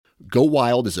Go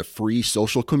Wild is a free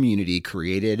social community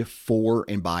created for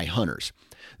and by hunters.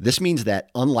 This means that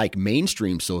unlike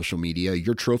mainstream social media,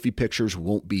 your trophy pictures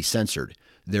won't be censored.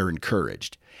 They're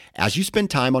encouraged. As you spend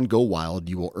time on Go Wild,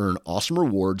 you will earn awesome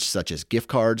rewards such as gift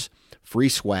cards, free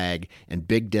swag, and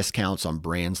big discounts on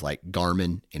brands like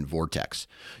Garmin and Vortex.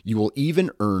 You will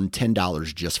even earn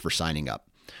 $10 just for signing up.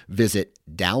 Visit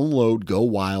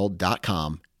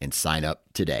downloadgowild.com and sign up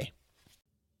today.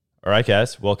 All right,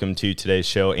 guys, welcome to today's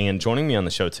show. And joining me on the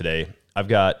show today, I've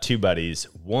got two buddies,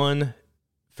 one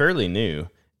fairly new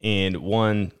and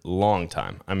one long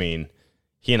time. I mean,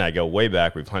 he and I go way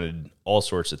back. We've hunted all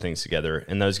sorts of things together,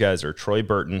 and those guys are Troy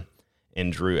Burton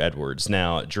and Drew Edwards.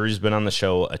 Now, Drew's been on the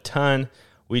show a ton.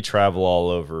 We travel all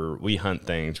over. We hunt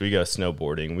things. We go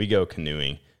snowboarding. We go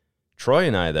canoeing. Troy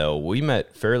and I, though, we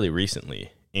met fairly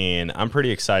recently, and I'm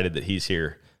pretty excited that he's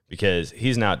here because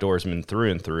he's an outdoorsman through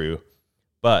and through.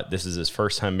 But this is his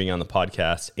first time being on the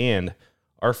podcast and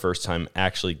our first time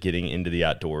actually getting into the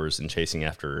outdoors and chasing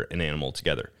after an animal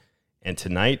together. And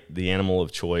tonight, the animal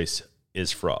of choice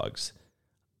is frogs.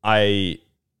 I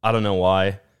don't know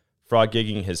why. Frog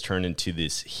gigging has turned into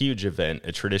this huge event,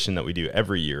 a tradition that we do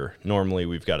every year. Normally,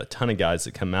 we've got a ton of guys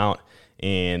that come out,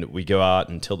 and we go out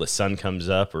until the sun comes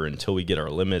up or until we get our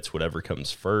limits, whatever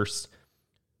comes first.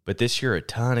 But this year, a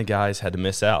ton of guys had to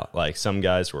miss out. Like, some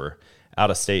guys were out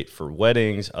of state for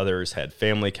weddings, others had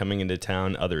family coming into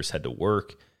town, others had to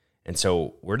work, and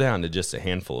so we're down to just a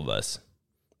handful of us.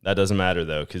 That doesn't matter,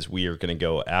 though, because we are going to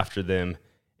go after them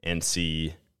and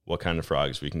see what kind of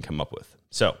frogs we can come up with.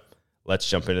 So let's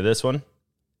jump into this one.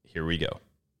 Here we go.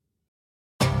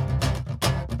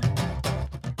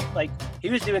 Like, he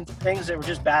was doing things that were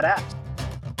just badass.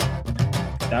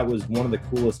 That was one of the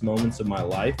coolest moments of my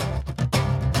life.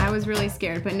 I was really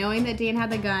scared, but knowing that Dan had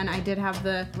the gun, I did have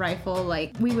the rifle,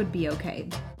 like, we would be okay.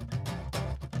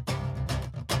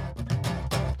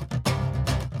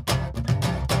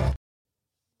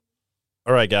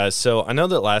 All right, guys, so I know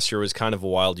that last year was kind of a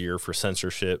wild year for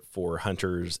censorship for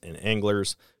hunters and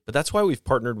anglers, but that's why we've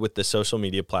partnered with the social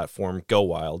media platform Go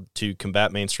Wild to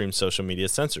combat mainstream social media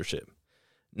censorship.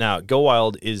 Now, Go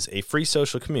Wild is a free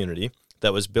social community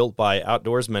that was built by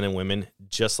outdoors men and women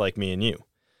just like me and you.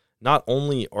 Not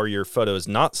only are your photos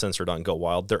not censored on Go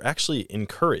Wild, they're actually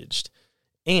encouraged.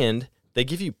 And they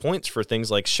give you points for things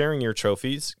like sharing your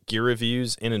trophies, gear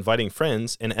reviews, and inviting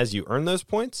friends. And as you earn those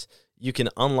points, you can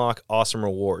unlock awesome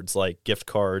rewards like gift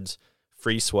cards,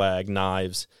 free swag,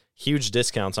 knives, huge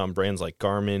discounts on brands like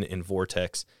Garmin and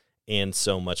Vortex, and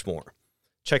so much more.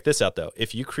 Check this out, though.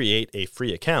 If you create a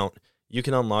free account, you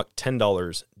can unlock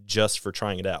 $10 just for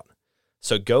trying it out.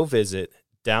 So go visit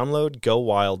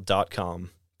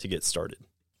downloadgowild.com to get started.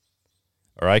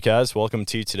 All right, guys, welcome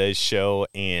to today's show.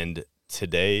 And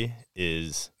today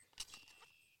is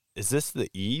this the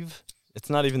eve? It's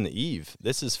not even the eve.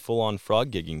 This is full-on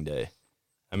frog gigging day.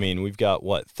 I mean, we've got,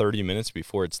 30 minutes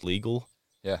before it's legal?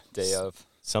 Yeah, day of.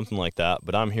 Something like that.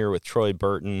 But I'm here with Troy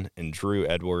Burton and Drew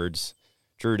Edwards.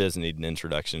 Drew doesn't need an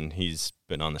introduction. He's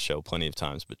been on the show plenty of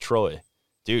times. But Troy,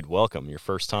 dude, welcome. Your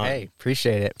first time. Hey,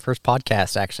 appreciate it. First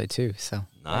podcast, actually, too. So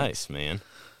nice, man.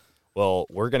 Well,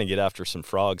 we're going to get after some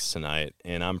frogs tonight,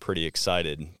 and I'm pretty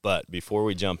excited. But before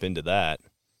we jump into that,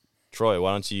 Troy,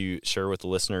 why don't you share with the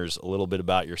listeners a little bit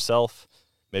about yourself,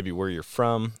 maybe where you're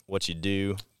from, what you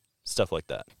do, stuff like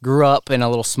that. Grew up in a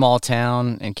little small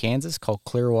town in Kansas called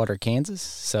Clearwater, Kansas.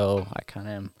 So I kind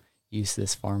of am used to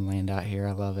this farmland out here.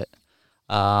 I love it.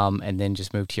 And then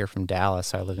just moved here from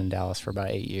Dallas. I lived in Dallas for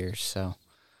about 8 years. So,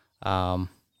 yeah,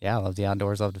 I love the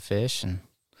outdoors, love to fish, and,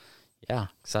 yeah,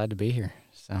 excited to be here.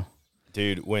 So,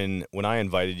 dude, when I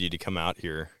invited you to come out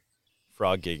here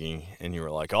frog gigging, and you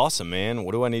were like, awesome, man,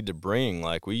 what do I need to bring?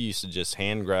 Like, we used to just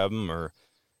hand grab them or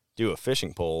do a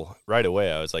fishing pole right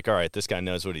away. I was like, all right, this guy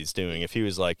knows what he's doing. If he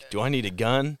was like, do I need a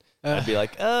gun? I'd be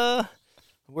like,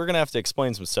 we're going to have to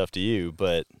explain some stuff to you,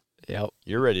 but yep,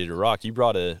 you're ready to rock. You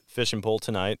brought a fishing pole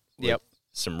tonight with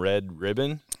some red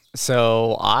ribbon.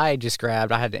 So I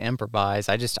had to improvise.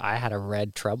 I had a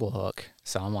red treble hook.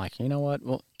 So I'm like, you know what?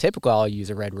 Well, typically I'll use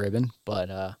a red ribbon,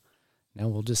 but no,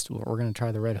 we're going to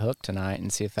try the red hook tonight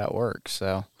and see if that works.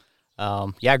 So,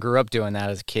 yeah, I grew up doing that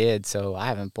as a kid. So I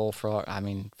haven't frog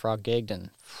gigged and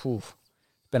it's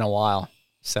been a while.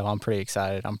 So I'm pretty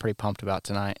excited. I'm pretty pumped about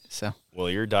tonight. So, well,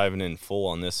 you're diving in full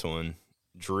on this one.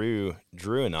 Drew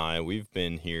and I, we've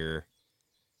been here.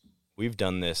 We've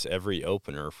done this every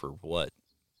opener for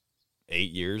 8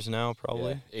 years now,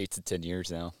 probably? Yeah, 8 to 10 years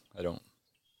now.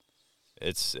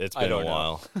 It's been a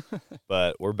while.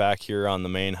 But we're back here on the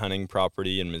main hunting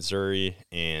property in Missouri,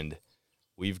 and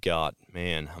we've got,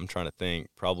 man, I'm trying to think,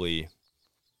 probably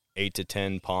 8 to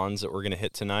 10 ponds that we're going to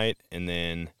hit tonight. And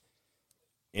then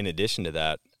in addition to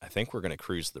that, I think we're going to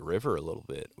cruise the river a little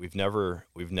bit. We've never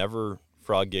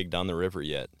frog gigged on the river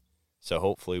yet. So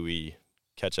hopefully we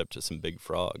catch up to some big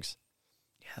frogs.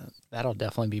 Yeah, that'll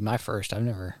definitely be my first. I've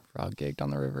never frog gigged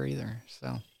on the river either.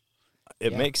 So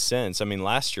it makes sense. I mean,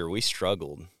 last year we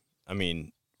struggled. I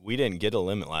mean, we didn't get a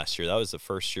limit last year. That was the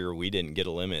first year we didn't get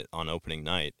a limit on opening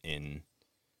night in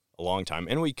a long time.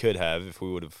 And we could have if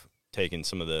we would have taken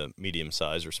some of the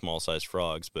medium-sized or small-sized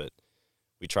frogs, but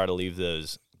we try to leave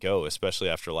those go, especially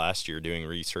after last year doing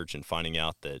research and finding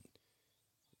out that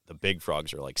the big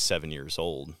frogs are like 7 years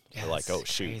old. Yeah, We're like, oh,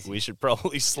 shoot, crazy. we should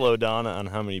probably slow down on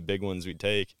how many big ones we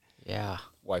take. yeah,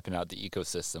 Wiping out the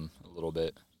ecosystem a little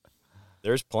bit.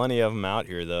 There's plenty of them out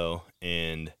here, though,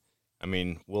 and, I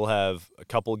mean, we'll have a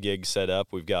couple gigs set up.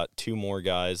 We've got 2 more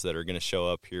guys that are going to show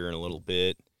up here in a little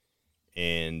bit,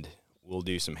 and we'll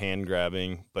do some hand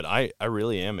grabbing. But I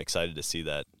really am excited to see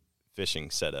that fishing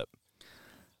setup.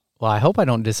 well, I hope I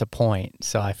don't disappoint.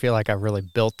 So I feel like I really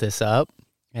built this up,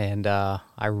 and I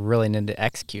really need to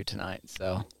execute tonight.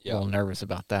 So Yeah. a little nervous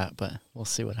about that, but we'll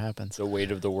see what happens. The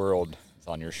weight of the world is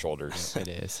on your shoulders. It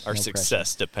is. Our No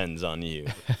success depends on you.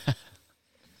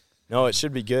 No, it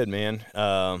should be good, man.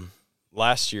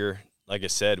 Last year, like I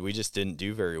said, we just didn't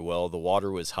do very well. The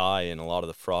water was high, and a lot of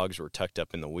the frogs were tucked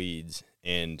up in the weeds.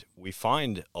 And we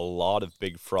find a lot of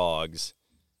big frogs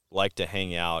like to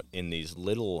hang out in these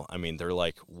little, I mean, they're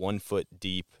like 1 foot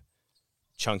deep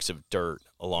chunks of dirt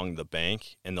along the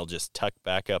bank, and they'll just tuck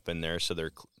back up in there so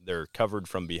they're covered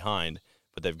from behind,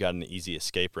 but they've got an easy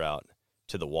escape route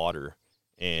to the water.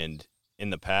 And in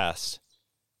the past,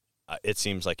 it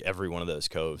seems like every one of those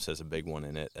coves has a big one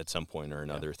in it at some point or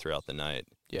another throughout the night.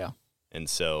 Yeah. And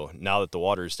so now that the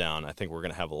water's down, I think we're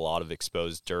going to have a lot of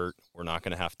exposed dirt. We're not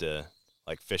going to have to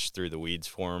like fish through the weeds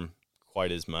for them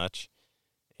quite as much.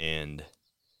 And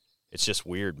it's just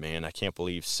weird, man. I can't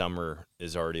believe summer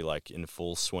is already like in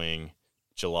full swing.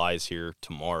 July's here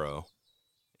tomorrow.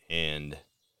 And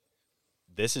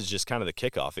this is just kind of the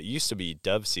kickoff. It used to be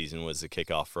dove season was the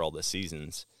kickoff for all the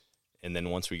seasons. And then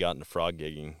once we got into frog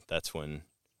gigging, that's when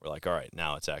we're like, all right,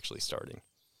 now it's actually starting.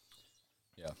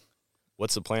 Yeah.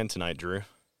 What's the plan tonight, Drew?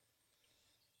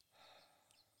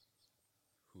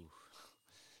 I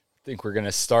think we're going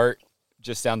to start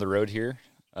just down the road here.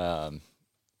 Most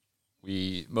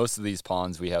of these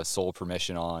ponds we have sole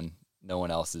permission on. No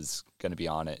one else is going to be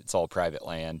on it. It's all private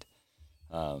land.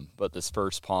 But this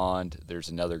first pond, there's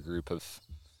another group of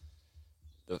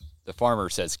the farmer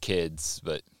says kids,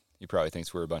 but he probably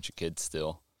thinks we're a bunch of kids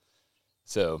still.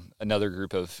 So another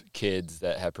group of kids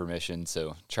that have permission.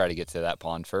 So try to get to that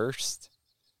pond first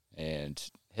and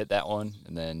hit that one,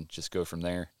 and then just go from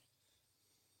there.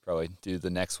 Probably do the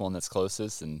next one that's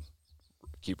closest and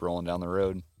keep rolling down the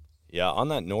road. Yeah, on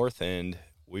that north end,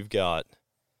 we've got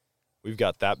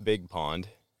that big pond,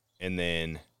 and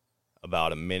then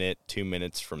about 2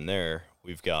 minutes from there,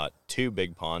 we've got 2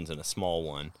 big ponds and a small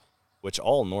one, which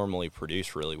all normally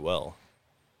produce really well.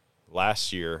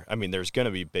 Last year, I mean, there's going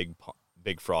to be big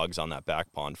frogs on that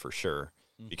back pond for sure,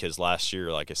 because last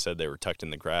year, like I said, they were tucked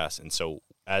in the grass, and so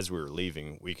as we were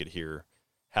leaving, we could hear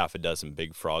half a dozen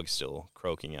big frogs still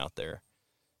croaking out there.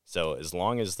 So as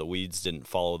long as the weeds didn't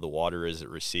follow the water as it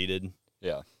receded,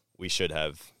 Yeah. we should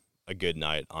have a good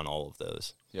night on all of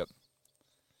those. Yep.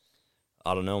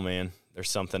 I don't know, man. There's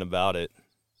something about it.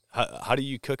 How do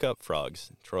you cook up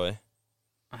frogs, Troy?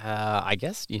 I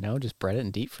guess, just bread it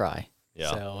and deep fry.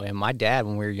 Yeah. So, and my dad,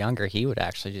 when we were younger, he would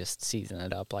actually just season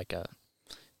it up like a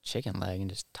chicken leg and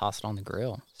just toss it on the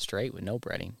grill straight with no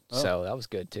breading. Oh. So that was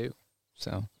good too.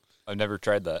 So, I've never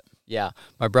tried that. yeah,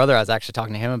 my brother, I was actually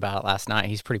talking to him about it last night.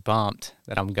 He's pretty pumped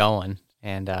that I'm going.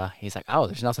 And he's like, oh,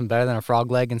 there's nothing better than a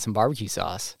frog leg and some barbecue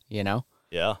sauce,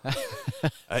 Yeah.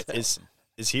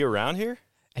 Is he around here?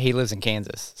 He lives in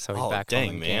Kansas, so he's Oh, back dang,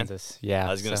 home in man. Kansas. Yeah.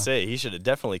 I was going to so- say, he should have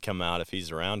definitely come out if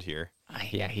he's around here.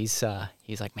 Yeah, he's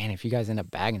like, man, if you guys end up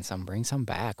bagging some, bring some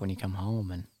back when you come home,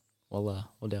 and we'll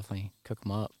definitely cook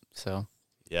them up. So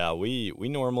Yeah, we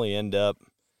normally end up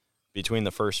between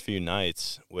the first few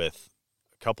nights with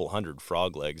a couple hundred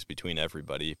frog legs between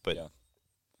everybody. But Yeah.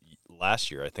 last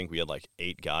year, I think we had like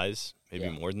 8 guys, maybe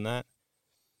Yeah. more than that.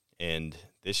 And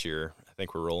this year, I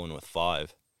think we're rolling with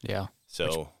 5. yeah.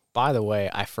 So By the way,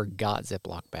 I forgot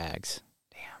Ziploc bags.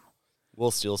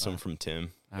 we'll steal some from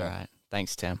Tim. All right,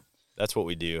 thanks, Tim. That's what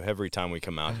we do. Every time we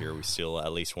come out here, we steal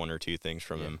at least 1 or 2 things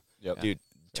from him. Yep. Dude,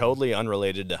 totally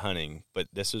unrelated to hunting, but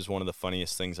this is one of the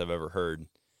funniest things I've ever heard.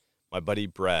 My buddy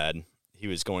Brad, he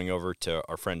was going over to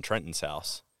our friend Trenton's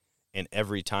house, and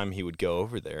every time he would go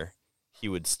over there, he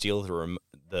would steal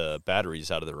the batteries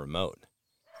out of the remote.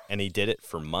 and he did it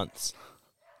for months.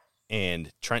 And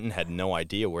Trenton had no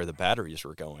idea where the batteries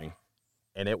were going.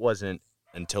 And it wasn't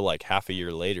until like half a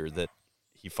year later that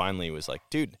he finally was like,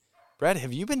 dude, Brad,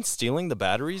 have you been stealing the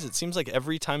batteries? It seems like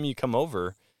every time you come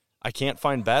over, I can't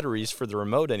find batteries for the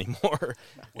remote anymore.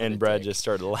 And Brad just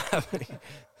started laughing.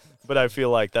 But I feel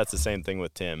like that's the same thing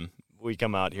with Tim. We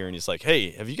come out here and he's like,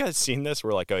 hey, have you guys seen this?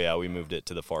 We're like, oh, yeah, we moved it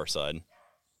to the far side.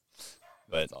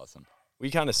 But That's awesome. we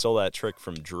kind of stole that trick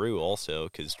from Drew also,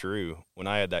 because Drew, when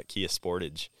I had that Kia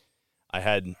Sportage, I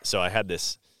had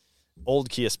this old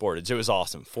Kia Sportage. It was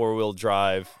awesome. 4-wheel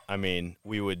drive. I mean,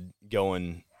 we would go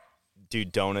and do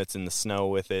donuts in the snow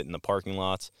with it in the parking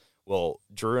lots. Well,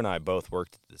 Drew and I both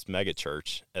worked at this mega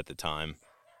church at the time,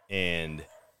 and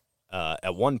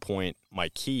at one point, my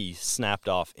key snapped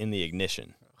off in the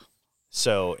ignition.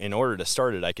 So in order to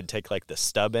start it, I could take like the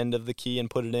stub end of the key and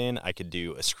put it in. I could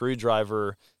do a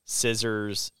screwdriver,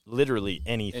 scissors, literally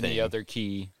anything. Any other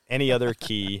key. Any other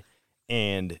key.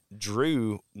 And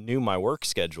Drew knew my work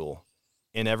schedule.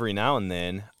 And every now and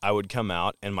then, I would come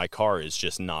out and my car is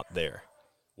just not there.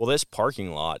 Well, this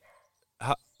parking lot,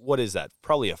 what is that?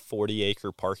 Probably a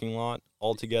 40-acre parking lot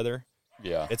altogether.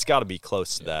 Yeah. It's got to be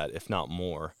close to that, if not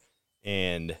more.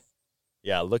 And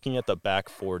yeah, looking at the back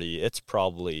 40, it's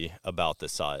probably about the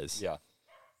size. Yeah.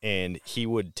 And he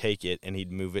would take it and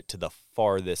he'd move it to the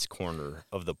farthest corner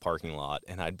of the parking lot.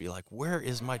 And I'd be like, where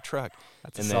is my truck?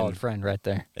 That's and a solid friend right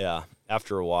there. Yeah.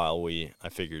 After a while, I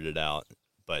figured it out.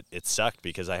 But it sucked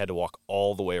because I had to walk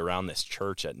all the way around this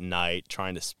church at night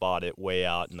trying to spot it way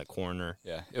out in the corner.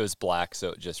 Yeah. It was black, so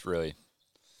it just really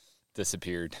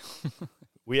disappeared.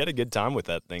 We had a good time with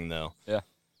that thing, though. Yeah.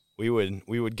 We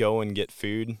would go and get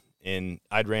food, and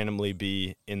I'd randomly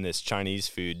be in this Chinese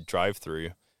food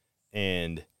drive-through,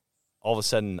 and all of a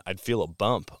sudden I'd feel a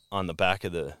bump on the back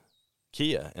of the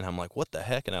Kia, and I'm like, what the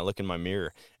heck? And I look in my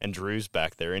mirror, and Drew's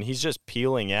back there, and he's just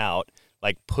peeling out,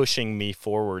 like pushing me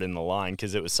forward in the line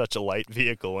because it was such a light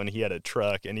vehicle, and he had a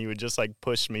truck, and he would just like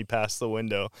push me past the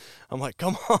window. I'm like,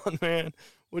 come on, man,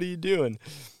 what are you doing?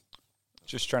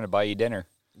 Just trying to buy you dinner.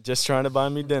 Just trying to buy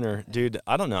me dinner. Dude,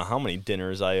 I don't know how many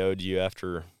dinners I owed you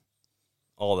after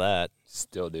all that.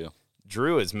 Still do.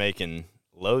 Drew is making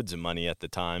loads of money at the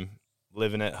time,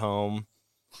 living at home.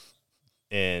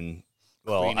 And,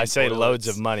 well, Cleaning I say toilets. loads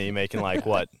of money, making like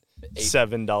what?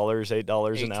 $7,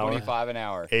 $8 an hour? $8.25 an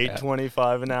hour.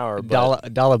 $8.25 an hour.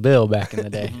 But Dollar bill back in the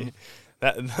day.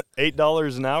 that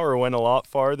 $8 an hour went a lot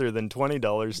farther than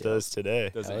 $20 does today.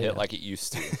 Doesn't Oh, hit yeah. like it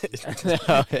used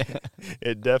to.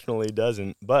 It definitely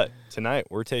doesn't. But tonight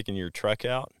we're taking your truck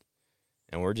out,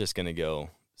 and we're just going to go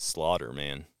slaughter,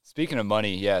 man. Speaking of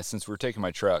money, yeah, since we're taking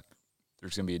my truck,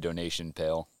 there's going to be a donation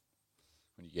pail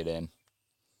when you get in.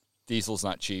 Diesel's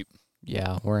not cheap.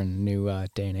 Yeah, we're in a new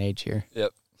day and age here.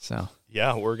 Yep. So,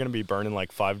 Yeah, we're going to be burning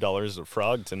like $5 a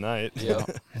frog tonight. Yep.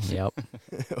 yep.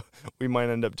 We might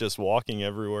end up just walking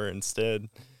everywhere instead.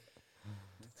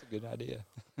 That's a good idea.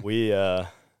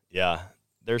 Yeah,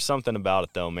 there's something about it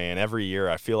though, man. Every year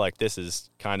I feel like this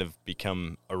has kind of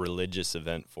become a religious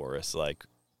event for us. Like,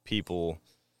 people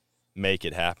make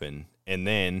it happen. And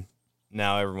then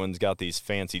now everyone's got these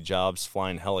fancy jobs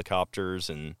flying helicopters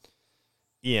and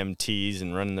EMTs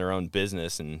and running their own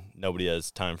business, and nobody has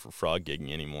time for frog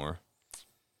gigging anymore.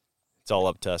 It's all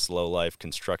up to us low-life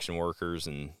construction workers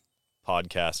and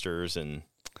podcasters, and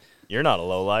you're not a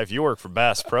low-life. You work for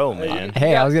Bass Pro, man.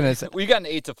 Hey, I was going to say, We got an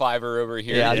 8 to 5er over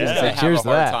here. Yeah, I was He's gonna gonna say, have cheers a to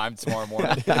hard that. time tomorrow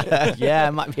morning. yeah,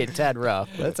 it might be a tad rough,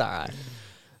 but it's all right.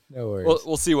 No worries.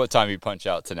 We'll see what time you punch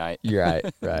out tonight. You're right,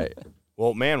 right.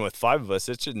 Well, man, with 5 of us,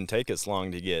 it shouldn't take us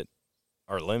long to get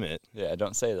our limit. Yeah,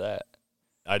 don't say that.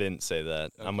 I didn't say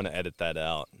that. I'm going to edit that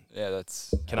out. Yeah,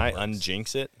 that's. Can I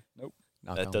unjinx it?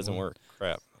 Knock That on doesn't wood. work.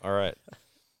 Crap. All right.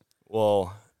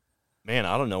 Well, man,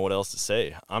 I don't know what else to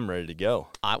say. I'm ready to go.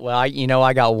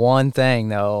 I got one thing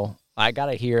though. I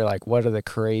gotta hear like what are the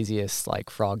craziest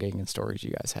like frog gigging stories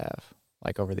you guys have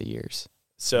like over the years.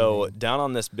 So down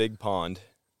on this big pond,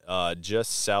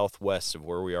 just southwest of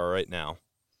where we are right now,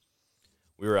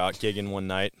 we were out gigging one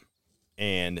night,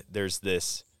 and there's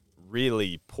this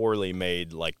really poorly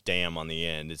made like dam on the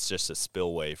end. It's just a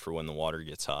spillway for when the water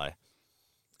gets high.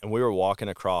 And we were walking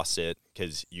across it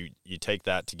because you take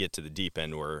that to get to the deep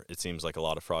end where it seems like a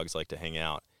lot of frogs like to hang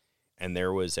out. And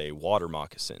there was a water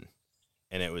moccasin,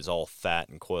 and it was all fat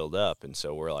and coiled up. And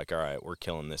so we're like, all right, we're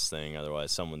killing this thing.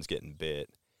 Otherwise someone's getting bit.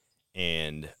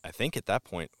 And I think at that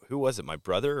point, who was it? My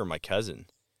brother or my cousin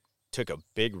took a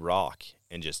big rock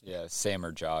and just, Yeah, Sam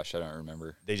or Josh, I don't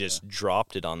remember. they just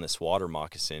dropped it on this water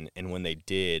moccasin. And when they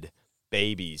did,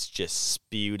 babies just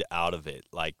spewed out of it,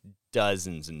 like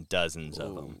dozens and dozens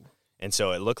of them. And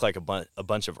so it looked like a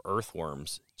bunch of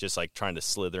earthworms just like trying to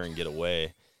slither and get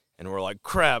away. And we're like,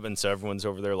 crap. And so everyone's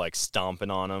over there like stomping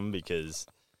on them because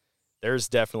there's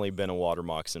definitely been a water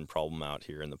moccasin problem out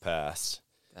here in the past.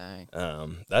 Dang.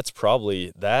 That's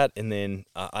probably that. And then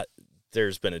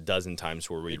there's been a dozen times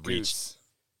where we reached.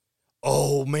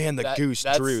 Oh, man, the goose,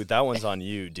 Drew. That one's on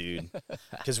you, dude.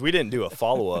 Because we didn't do a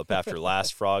follow-up after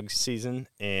last frog season.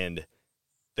 And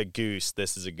the goose,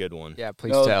 this is a good one. Yeah,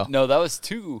 please tell. No, that was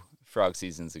 2 frog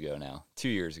seasons ago now. 2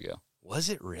 years ago. Was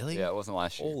it really? Yeah, it wasn't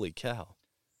last year. Holy cow.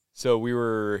 So we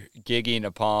were gigging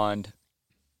a pond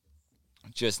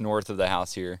just north of the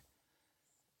house here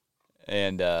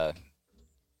and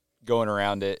going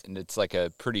around it. And it's like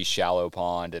a pretty shallow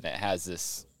pond, and it has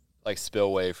this like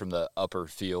spillway from the upper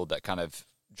field that kind of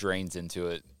drains into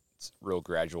it. It's real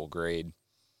gradual grade.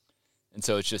 And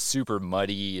so it's just super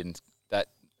muddy, and that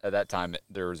at that time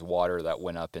there was water that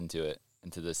went up into it,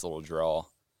 into this little draw.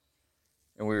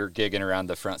 And we were gigging around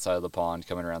the front side of the pond,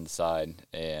 coming around the side,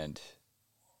 and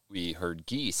we heard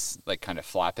geese like kind of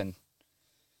flapping,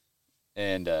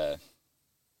 and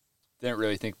didn't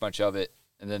really think much of it.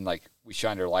 And then like we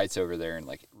shined our lights over there, and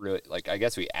like really, like I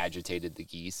guess we agitated the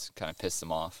geese, kind of pissed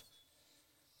them off.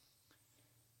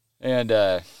 And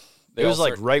it was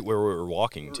like right where we were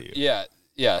walking to. Yeah,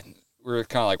 we were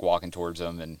kind of like walking towards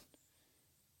them, and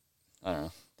I don't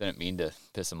know, didn't mean to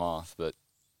piss them off, but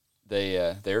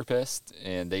they were pissed,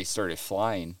 and they started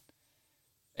flying.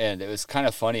 And it was kind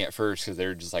of funny at first because they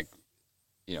were just like,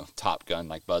 you know, Top Gun,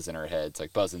 like buzzing our heads,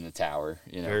 like buzzing the tower,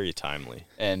 you know. Very timely.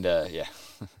 And, yeah.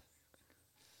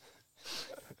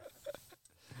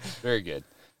 Very good.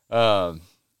 And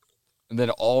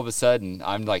then all of a sudden,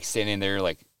 I'm like standing there,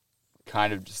 like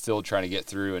kind of still trying to get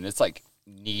through, and it's like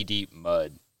knee-deep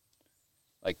mud,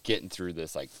 like getting through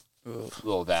this like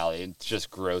little valley. It's just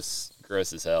gross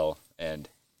as hell. And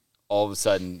all of a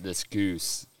sudden, this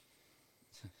goose,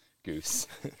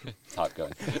 Top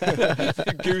Gun,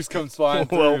 goose comes flying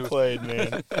through. Well played,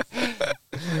 man.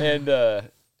 And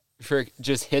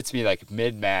just hits me like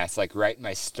mid-mass, like right in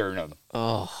my sternum.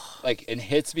 Oh. Like, and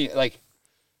hits me like,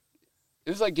 it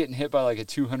was like getting hit by like a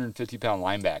 250-pound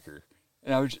linebacker.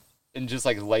 And just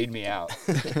like laid me out.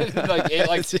 Like it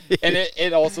like, and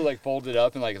it also like folded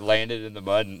up and like landed in the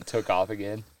mud and took off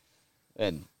again.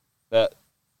 And that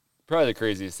probably the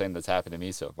craziest thing that's happened to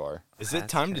me so far. Is it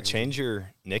time to change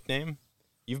your nickname?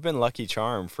 You've been Lucky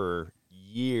Charm for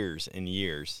years and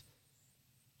years,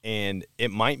 and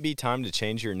it might be time to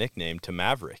change your nickname to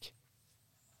Maverick.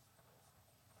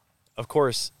 Of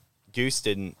course, Goose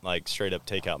didn't like straight up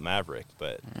take out Maverick,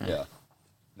 but yeah,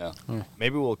 no.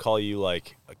 Maybe we'll call you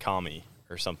like a commie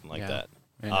or something like that.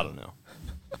 Yeah. I don't know.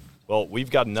 Well,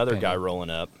 we've got another guy rolling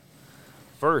up.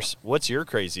 First, what's your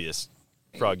craziest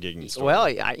frog gigging story? Well,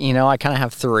 I kind of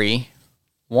have 3.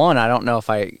 One, I don't know if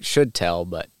I should tell,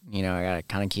 but, I got to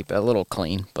kind of keep it a little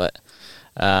clean. But,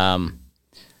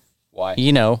 why?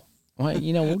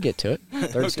 We'll get to it.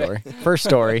 Third story. First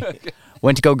story,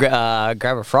 went to go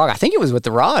grab a frog. I think it was with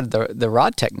the rod, the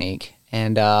rod technique,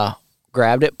 and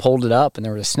grabbed it, pulled it up, and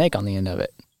there was a snake on the end of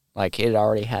it. Like, it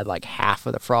already had, like, half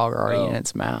of the frog already in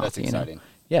its mouth. That's exciting.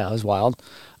 Yeah, it was wild.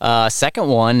 Second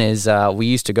one is we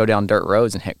used to go down dirt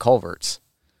roads and hit culverts,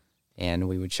 and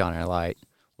we would shine our light.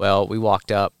 Well, we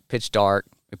walked up, pitch dark.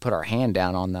 We put our hand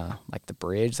down on the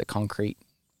bridge, the concrete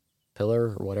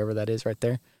pillar or whatever that is right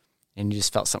there, and you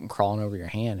just felt something crawling over your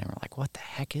hand, and we're like, what the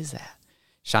heck is that?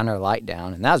 Shine our light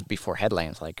down, and that was before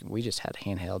headlamps. Like, we just had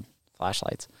handheld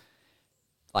flashlights.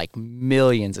 Like,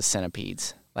 millions of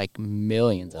centipedes. Like,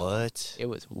 millions of them. What? It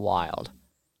was wild.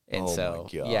 And Oh so,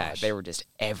 my gosh. yeah, they were just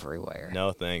everywhere.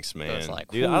 No thanks, man. was like,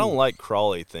 Dude, I don't like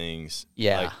crawly things.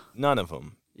 Yeah. Like, none of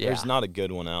them. Yeah. There's not a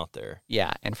good one out there.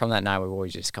 Yeah, and from that night, we've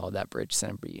always just called that bridge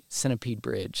Centipede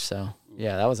Bridge. So,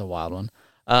 yeah, that was a wild one.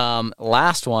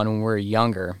 Last one when we were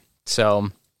younger. So,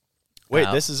 Wait,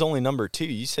 this is only number 2.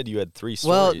 You said you had 3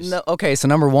 well, stories. no, okay, so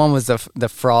number 1 was the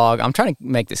frog. I'm trying to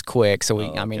make this quick. So,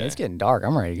 okay. It's getting dark.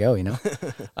 I'm ready to go,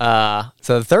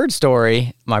 So, the third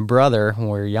story, my brother, when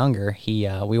we were younger, we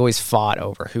always fought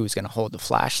over who was going to hold the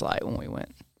flashlight when we went,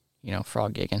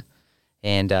 frog gigging.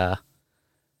 And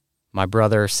my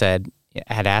brother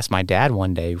had asked my dad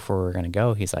one day before we were going to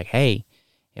go, he's like, hey,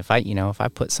 if I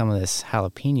put some of this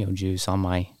jalapeno juice on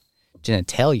my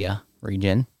genitalia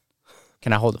region,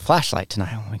 can I hold the flashlight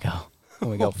tonight when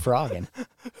we go frogging?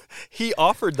 He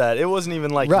offered that. It wasn't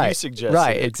even like you suggested.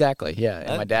 Right, exactly, yeah.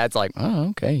 And my dad's like, oh,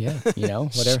 okay, yeah,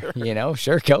 whatever,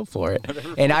 sure, go for it.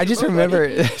 And I just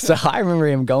remember, so I remember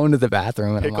him going to the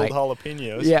bathroom, and Pickled I'm like,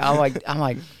 jalapenos. yeah, I'm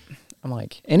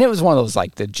like, and it was one of those,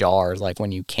 like, the jars, like,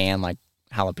 when you can, like,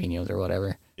 jalapenos or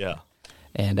whatever. Yeah.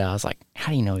 And I was like,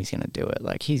 how do you know he's going to do it?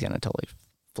 Like, he's going to totally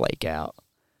flake out.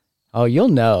 Oh, you'll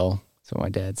know. That's what my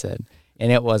dad said.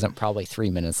 And it wasn't probably 3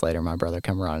 minutes later, my brother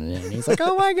come running in. And he's like,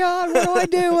 oh, my God, what do I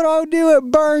do? What do I do?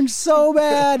 It burns so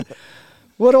bad.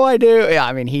 What do I do? Yeah,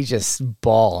 I mean, he's just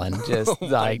bawling, just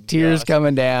like tears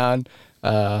coming down.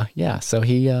 Yeah, so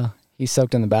he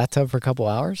soaked in the bathtub for a couple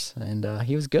hours, and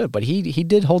he was good. But he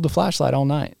did hold the flashlight all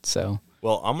night. So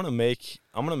Well, I'm gonna make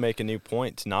a new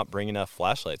point to not bring enough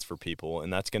flashlights for people,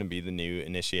 and that's gonna be the new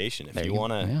initiation. If There you you go.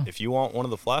 wanna, Yeah. if you want one of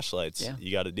the flashlights, Yeah.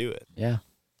 you got to do it.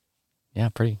 yeah,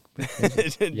 pretty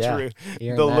crazy. Yeah, Drew,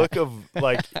 hearing the that. look of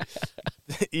like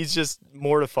he's just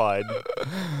mortified.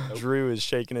 Drew is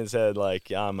shaking his head like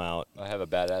I'm out. I have a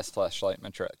badass flashlight in my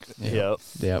truck. Yep.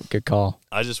 Yep, good call.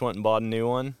 I just went and bought a new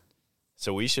one,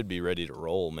 so we should be ready to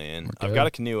roll, man. We're I've good. got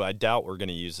a canoe. I doubt we're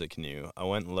gonna use the canoe. I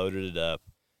went and loaded it up,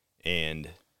 and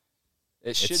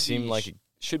It should seemed be, like it-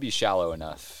 should be shallow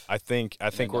enough. I think we're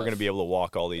enough. gonna be able to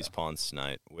walk all these ponds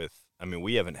tonight. I mean,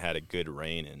 we haven't had a good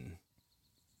rain in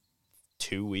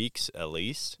 2 weeks at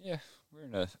least. Yeah, we're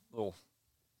in a little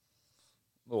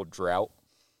drought.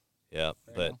 Yeah,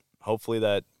 Fair but enough. hopefully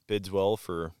that bids well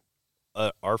for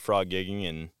our frog gigging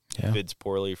and Yeah. bids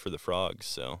poorly for the frogs.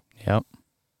 So, Yep.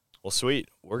 well, sweet.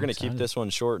 We're gonna keep Excited. this one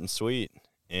short and sweet,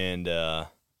 and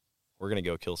we're gonna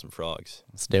go kill some frogs,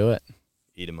 Let's do it.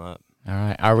 eat them up. All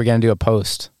right. Are we going to do a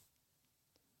post?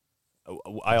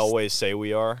 I always say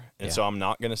we are, and Yeah. so I'm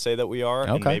not gonna say that we are,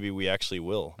 and Okay. maybe we actually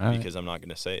will All right. because I'm not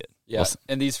gonna say it. Yeah,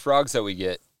 and these frogs that we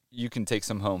get, you can take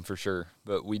some home for sure.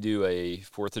 But we do a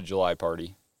 4th of July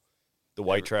party, The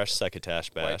White Trash Succotash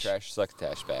White Bash. Trash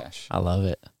Succotash Bash. I love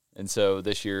it. And so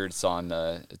this year it's on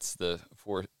it's the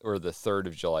 4th or the 3rd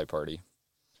of July party,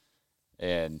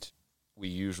 and we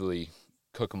usually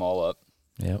cook them all up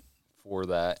Yep. for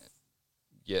that.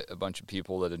 Get a bunch of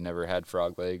people that have never had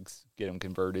frog legs, get them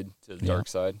converted to the Yeah. dark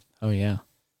side, Oh, yeah.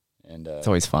 and It's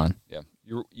always fun. yeah,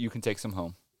 you can take some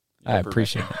home. You I have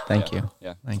appreciate it. Thank you.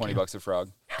 Yeah, Thank you. $20 a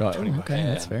frog. Okay,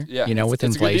 that's fair. Yeah, You know, with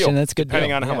it's a good deal. inflation, that's a good Depending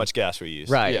deal. on how Yeah. much gas we use.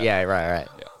 Right. Yeah. Yeah. Right.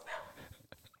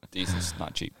 Decent's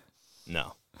not cheap.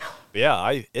 No. But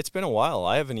yeah, it's been a while.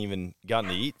 I haven't even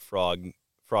gotten to eat frog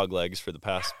legs for the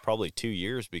past probably 2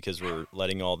 years because we're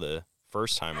letting all the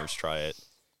first timers try it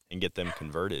and get them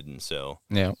converted. And so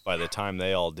Yeah. by the time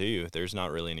they all do, there's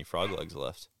not really any frog legs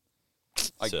left.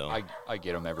 So I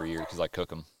get them every year because I cook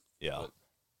them. yeah.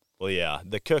 Well, yeah,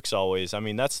 the cooks always. I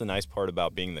mean, that's the nice part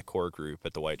about being the core group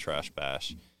at the White Trash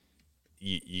Bash.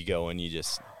 You go and you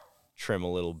just trim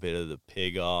a little bit of the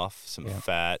pig off, some Yeah.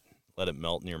 fat, let it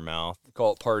melt in your mouth. We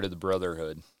call it part of the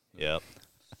brotherhood. Yep.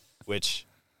 Which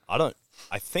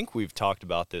I think we've talked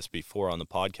about this before on the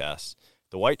podcast.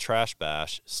 The White Trash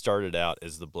Bash started out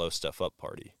as the blow stuff up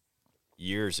party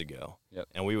years ago. Yep.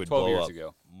 And we would 12 blow years up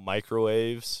ago.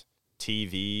 microwaves,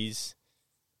 TVs,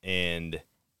 and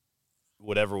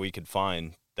whatever we could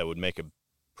find that would make a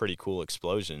pretty cool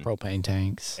explosion. Propane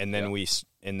tanks. And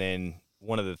then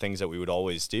one of the things that we would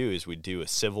always do is we'd do a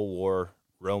Civil War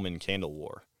Roman candle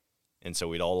war. And so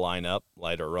we'd all line up,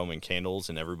 light our Roman candles,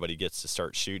 and everybody gets to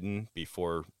start shooting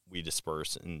before we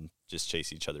disperse and just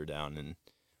chase each other down and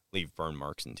leave burn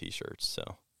marks in T-shirts.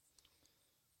 So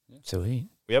Sweet.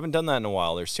 we haven't done that in a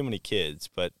while. There's too many kids,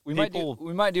 but We people,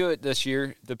 might do it this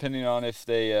year, depending on if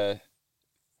they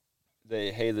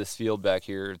hay this field back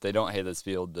here. If they don't hay this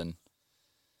field, then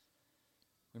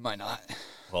we might not.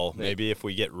 well, maybe if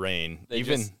we get rain, They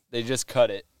just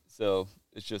cut it, so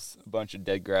it's just a bunch of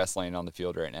dead grass laying on the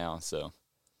field right now. So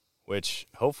which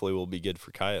hopefully will be good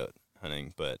for coyote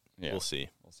hunting, but Yeah. we'll see.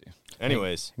 we'll see.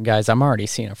 Anyways, Guys, I'm already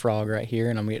seeing a frog right here,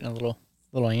 and I'm getting a little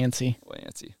antsy. Well,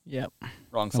 Nancy, Yep.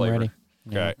 wrong I'm flavor. ready.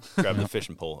 Yeah. grab the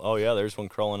fishing pole. Oh, yeah, there's one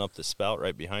crawling up the spout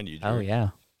right behind you, Drew. Oh, yeah.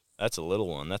 That's a little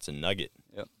one. That's a nugget.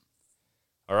 Yep.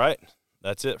 All right.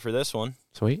 That's it for this one.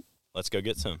 Sweet. Let's go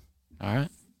get some. All right.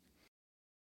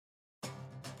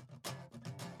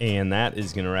 And that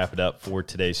is going to wrap it up for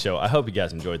today's show. I hope you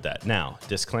guys enjoyed that. Now,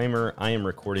 disclaimer, I am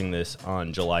recording this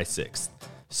on July 6th.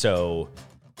 So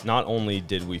not only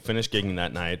did we finish gigging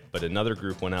that night, but another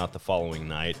group went out the following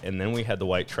night. And then we had the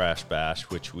White Trash Bash,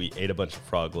 which we ate a bunch of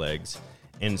frog legs.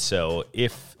 And so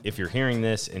if you're hearing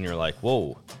this and you're like,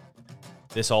 whoa,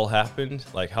 this all happened?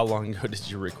 Like, how long ago did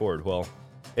you record? Well,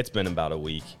 it's been about a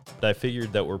week, but I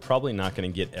figured that we're probably not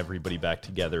going to get everybody back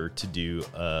together to do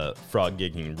a frog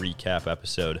gigging recap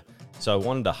episode. So I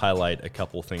wanted to highlight a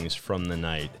couple things from the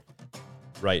night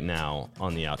right now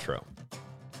on the outro.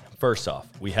 First off,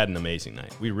 we had an amazing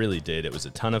night. We really did. It was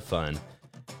a ton of fun.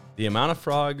 The amount of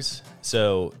frogs,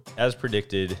 so as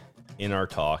predicted in our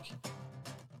talk,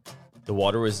 the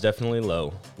water was definitely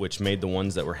low, which made the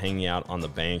ones that were hanging out on the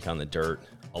bank on the dirt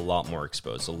a lot more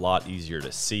exposed, a lot easier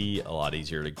to see, a lot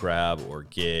easier to grab or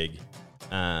gig.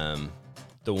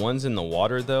 The ones in the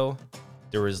water, though,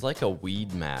 there was like a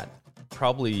weed mat,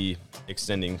 probably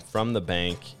extending from the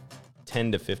bank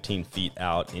 10 to 15 feet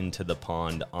out into the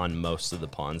pond on most of the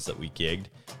ponds that we gigged,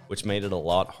 which made it a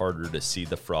lot harder to see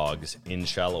the frogs in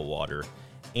shallow water.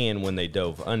 And when they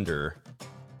dove under,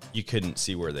 you couldn't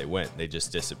see where they went. They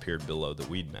just disappeared below the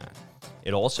weed mat.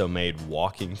 It also made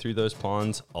walking through those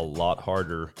ponds a lot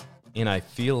harder. And I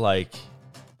feel like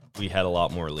we had a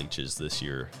lot more leeches this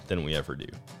year than we ever do.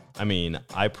 I mean,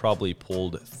 I probably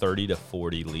pulled 30 to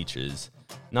 40 leeches.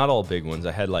 Not all big ones.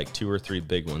 I had like 2 or 3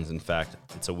 big ones. In fact,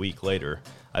 it's a week later.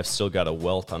 I've still got a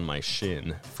welt on my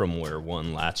shin from where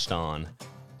one latched on.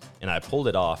 And I pulled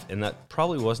it off, and that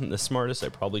probably wasn't the smartest. I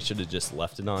probably should have just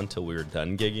left it on until we were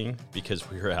done gigging because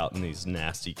we were out in these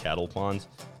nasty cattle ponds.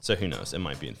 So who knows? It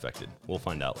might be infected. We'll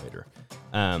find out later.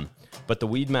 But the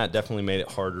weed mat definitely made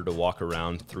it harder to walk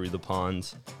around through the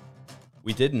ponds.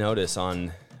 We did notice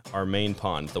on our main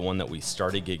pond, the one that we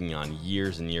started gigging on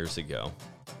years and years ago,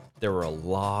 there were a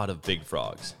lot of big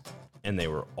frogs, and they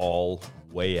were all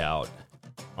way out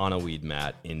on a weed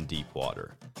mat in deep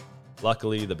water.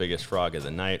 Luckily, the biggest frog of the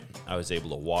night, I was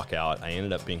able to walk out. I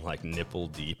ended up being like nipple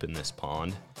deep in this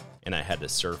pond, and I had to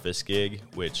surface gig,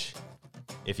 which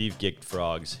if you've gigged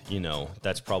frogs, you know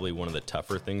that's probably one of the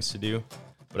tougher things to do.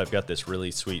 But I've got this really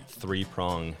sweet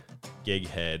 3-prong gig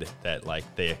head that like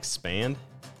they expand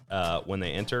when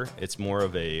they enter. It's more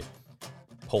of a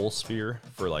pole spear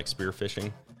for like spear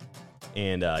fishing.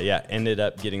 And ended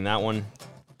up getting that one.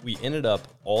 We ended up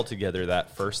all together that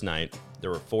first night. There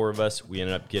were 4 of us. We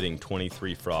ended up getting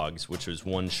 23 frogs, which was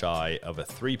one shy of a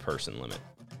 3-person limit.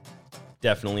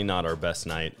 Definitely not our best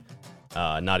night,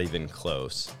 not even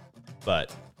close.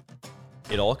 But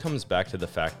it all comes back to the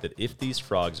fact that if these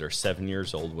frogs are 7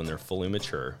 years old when they're fully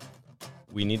mature,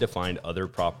 we need to find other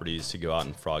properties to go out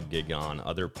and frog gig on,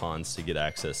 other ponds to get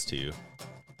access to.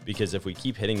 Because if we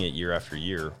keep hitting it year after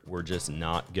year, we're just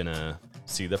not going to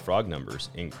see the frog numbers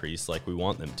increase like we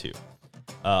want them to.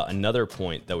 Another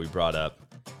point that we brought up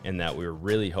and that we were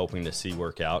really hoping to see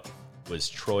work out was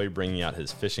Troy bringing out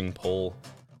his fishing pole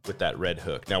with that red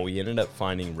hook. Now, we ended up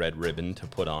finding red ribbon to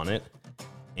put on it,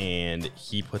 and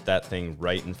he put that thing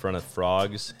right in front of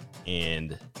frogs,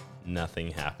 and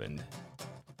nothing happened.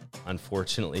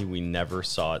 Unfortunately, we never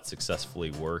saw it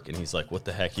successfully work, and he's like, what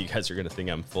the heck, you guys are going to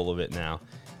think I'm full of it now.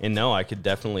 And no, I could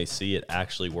definitely see it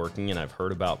actually working, and I've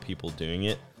heard about people doing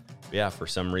it. But yeah, for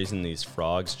some reason, these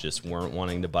frogs just weren't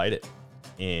wanting to bite it.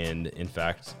 And in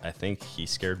fact, I think he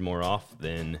scared more off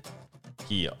than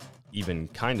he even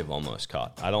kind of almost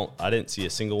caught. I didn't see a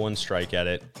single one strike at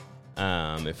it.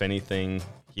 If anything,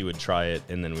 he would try it,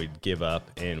 and then we'd give up,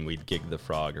 and we'd gig the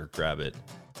frog or grab it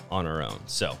on our own.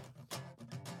 So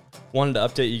wanted to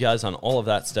update you guys on all of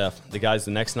that stuff. The guys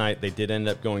the next night, they did end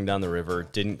up going down the river,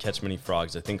 didn't catch many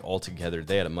frogs. I think altogether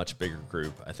they had a much bigger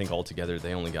group. I think altogether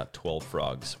they only got 12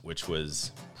 frogs, which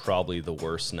was probably the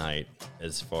worst night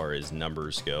as far as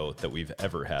numbers go that we've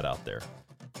ever had out there.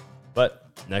 But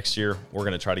next year, we're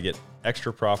going to try to get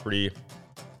extra property,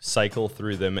 cycle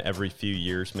through them every few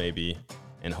years maybe,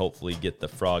 and hopefully get the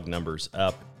frog numbers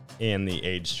up and the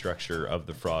age structure of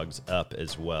the frogs up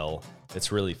as well. It's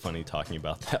really funny talking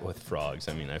about that with frogs.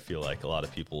 I mean, I feel like a lot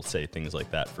of people say things like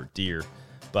that for deer,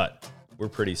 but we're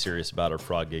pretty serious about our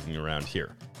frog gigging around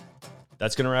here.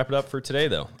 That's going to wrap it up for today,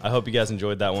 though. I hope you guys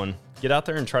enjoyed that one. Get out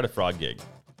there and try to frog gig.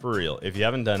 For real. If you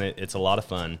haven't done it, it's a lot of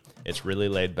fun. It's really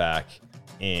laid back,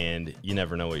 and you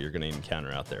never know what you're going to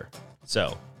encounter out there.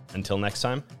 So, until next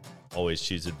time, always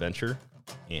choose adventure,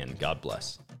 and God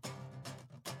bless.